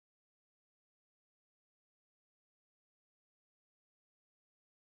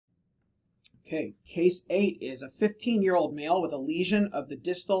Okay, case 8 is a 15-year-old male with a lesion of the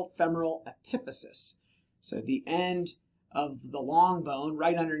distal femoral epiphysis. So the end of the long bone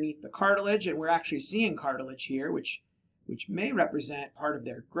right underneath the cartilage, and we're actually seeing cartilage here, which may represent part of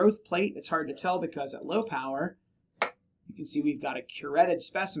their growth plate. It's hard to tell because at low power, you can see we've got a curetted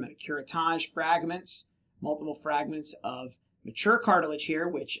specimen, curettage fragments, multiple fragments of mature cartilage here,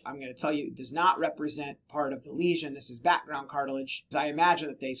 which I'm going to tell you does not represent part of the lesion. This is background cartilage. I imagine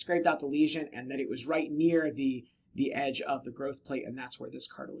that they scraped out the lesion and that it was right near the edge of the growth plate, and that's where this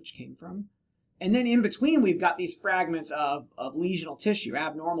cartilage came from. And then in between, we've got these fragments of lesional tissue,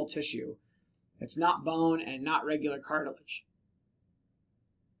 abnormal tissue. It's not bone and not regular cartilage.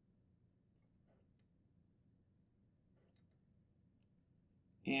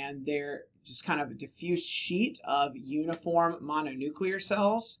 And they're just kind of a diffuse sheet of uniform mononuclear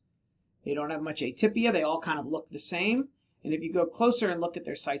cells. They don't have much atypia. They all kind of look the same. And if you go closer and look at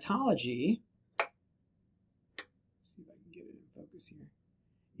their cytology, see if I can get it in focus here,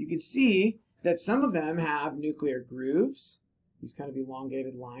 you can see that some of them have nuclear grooves, these kind of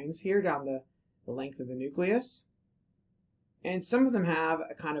elongated lines here down the length of the nucleus. And some of them have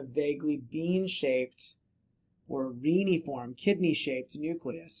a kind of vaguely bean-shaped or reniform, kidney-shaped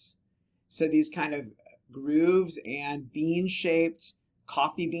nucleus. So these kind of grooves and bean-shaped,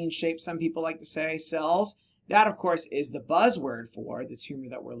 coffee bean-shaped, some people like to say, cells, that of course is the buzzword for the tumor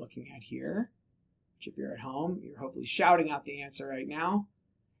that we're looking at here, which if you're at home, you're hopefully shouting out the answer right now.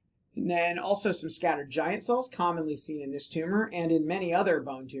 And then also some scattered giant cells, commonly seen in this tumor and in many other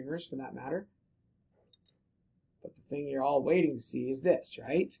bone tumors for that matter. But the thing you're all waiting to see is this,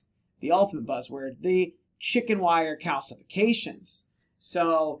 right? The ultimate buzzword, the chicken wire calcifications.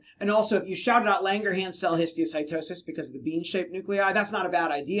 So, and also if you shouted out Langerhans cell histiocytosis because of the bean-shaped nuclei, that's not a bad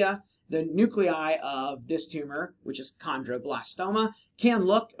idea. The nuclei of this tumor, which is chondroblastoma, can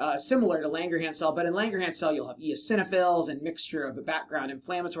look similar to Langerhans cell, but in Langerhans cell you'll have eosinophils and mixture of the background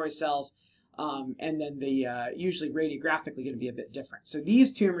inflammatory cells, and then the usually radiographically going to be a bit different. So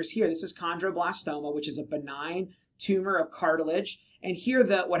these tumors here, this is chondroblastoma, which is a benign tumor of cartilage. And here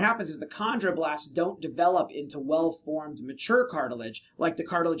what happens is the chondroblasts don't develop into well-formed mature cartilage like the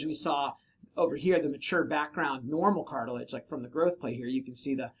cartilage we saw over here, the mature background normal cartilage, like from the growth plate here. You can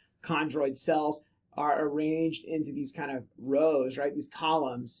see the chondroid cells are arranged into these kind of rows, right? These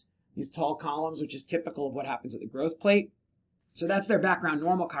columns, these tall columns, which is typical of what happens at the growth plate. So that's their background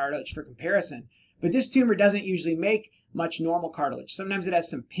normal cartilage for comparison. But this tumor doesn't usually make much normal cartilage. Sometimes it has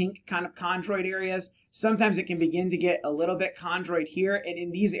some pink kind of chondroid areas. Sometimes it can begin to get a little bit chondroid here. And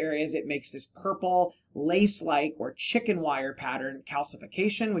in these areas, it makes this purple lace-like or chicken wire pattern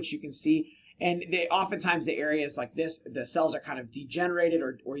calcification, which you can see. And oftentimes the areas like this, the cells are kind of degenerated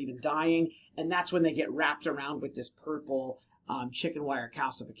or even dying. And that's when they get wrapped around with this purple chicken wire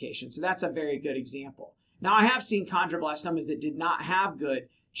calcification. So that's a very good example. Now, I have seen chondroblastomas that did not have good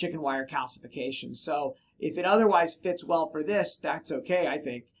chicken wire calcification. So if it otherwise fits well for this, that's okay, I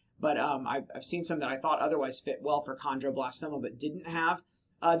think. But I've seen some that I thought otherwise fit well for chondroblastoma but didn't have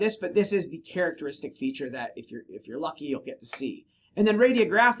this. But this is the characteristic feature that if you're lucky, you'll get to see. And then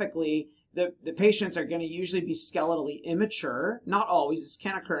radiographically, the patients are going to usually be skeletally immature. Not always. This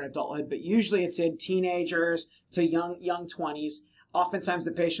can occur in adulthood, but usually it's in teenagers to young 20s. Oftentimes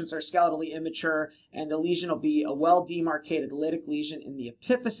the patients are skeletally immature, and the lesion will be a well-demarcated lytic lesion in the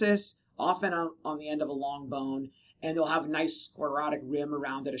epiphysis, often on the end of a long bone, and they'll have a nice sclerotic rim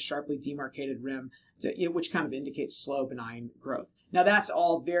around it, a sharply demarcated rim, which kind of indicates slow, benign growth. Now, that's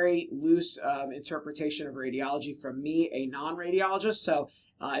all very loose interpretation of radiology from me, a non-radiologist. So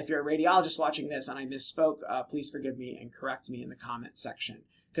if you're a radiologist watching this and I misspoke, please forgive me and correct me in the comment section,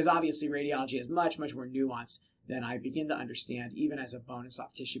 because obviously radiology is much, much more nuanced than I begin to understand, even as a bone and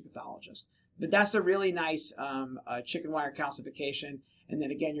soft tissue pathologist. But that's a really nice chicken wire calcification. And then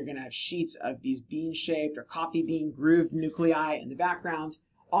again, you're going to have sheets of these bean-shaped or coffee bean grooved nuclei in the background,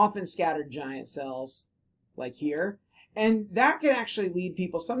 often scattered giant cells like here. And that can actually lead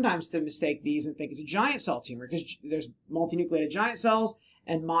people sometimes to mistake these and think it's a giant cell tumor because there's multinucleated giant cells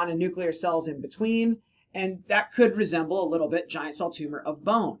and mononuclear cells in between. And that could resemble a little bit giant cell tumor of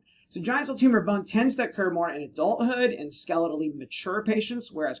bone. So giant cell tumor of bone tends to occur more in adulthood and skeletally mature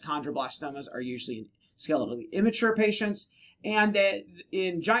patients, whereas chondroblastomas are usually in skeletally immature patients. And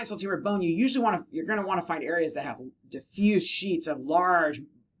in giant cell tumor of bone, you're going to want to find areas that have diffuse sheets of large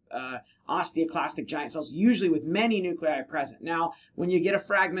osteoclastic giant cells, usually with many nuclei present. Now, when you get a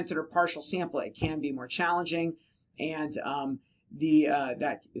fragmented or partial sample, it can be more challenging, and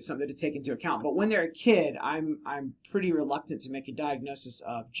that is something to take into account. But when they're a kid, I'm pretty reluctant to make a diagnosis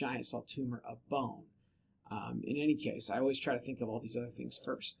of giant cell tumor of bone. In any case, I always try to think of all these other things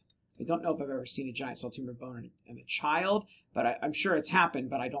first. I don't know if I've ever seen a giant cell tumor bone in a child, but I'm sure it's happened,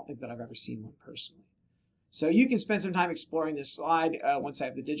 but I don't think that I've ever seen one personally. So you can spend some time exploring this slide once I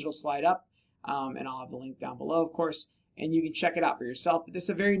have the digital slide up, and I'll have the link down below, of course, and you can check it out for yourself. But this is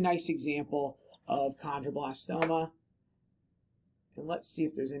a very nice example of chondroblastoma. And let's see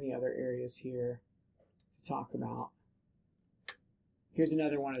if there's any other areas here to talk about. Here's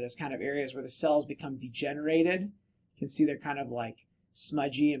another one of those kind of areas where the cells become degenerated. You can see they're kind of like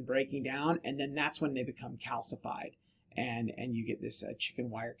smudgy and breaking down, and then that's when they become calcified, and you get this chicken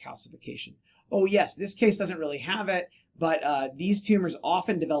wire calcification. Oh yes, this case doesn't really have it, but these tumors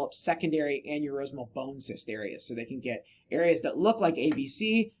often develop secondary aneurysmal bone cyst areas, so they can get areas that look like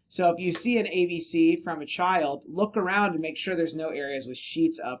ABC. So if you see an ABC from a child, look around and make sure there's no areas with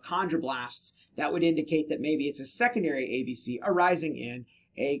sheets of chondroblasts. That would indicate that maybe it's a secondary ABC arising in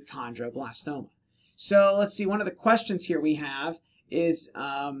a chondroblastoma. So let's see, one of the questions here we have is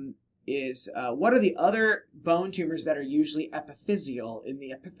what are the other bone tumors that are usually epiphyseal in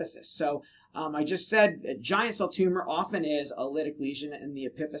the epiphysis? So I just said a giant cell tumor often is a lytic lesion in the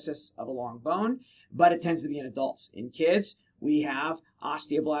epiphysis of a long bone, but it tends to be in adults. In kids, we have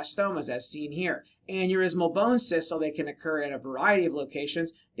osteoblastomas, as seen here. Aneurysmal bone cysts, so they can occur in a variety of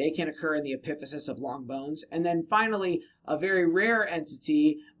locations. They can occur in the epiphysis of long bones. And then finally, a very rare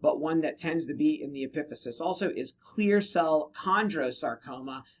entity, but one that tends to be in the epiphysis also, is clear cell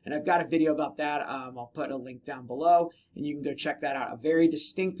chondrosarcoma. And I've got a video about that. I'll put a link down below, and you can go check that out. A very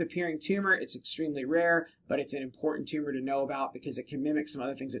distinct appearing tumor. It's extremely rare, but it's an important tumor to know about because it can mimic some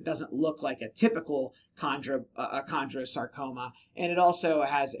other things. It doesn't look like a typical chondrosarcoma, and it also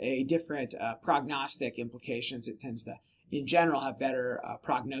has a different prognostic implications. It tends to, in general, have better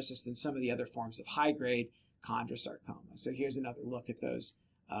prognosis than some of the other forms of high-grade chondrosarcoma. So here's another look at those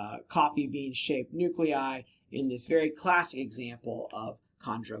coffee bean-shaped nuclei in this very classic example of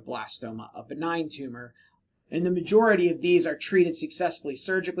chondroblastoma, a benign tumor. And the majority of these are treated successfully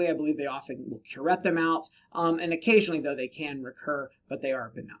surgically. I believe they often will curette them out. And occasionally, though, they can recur, but they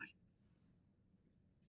are benign.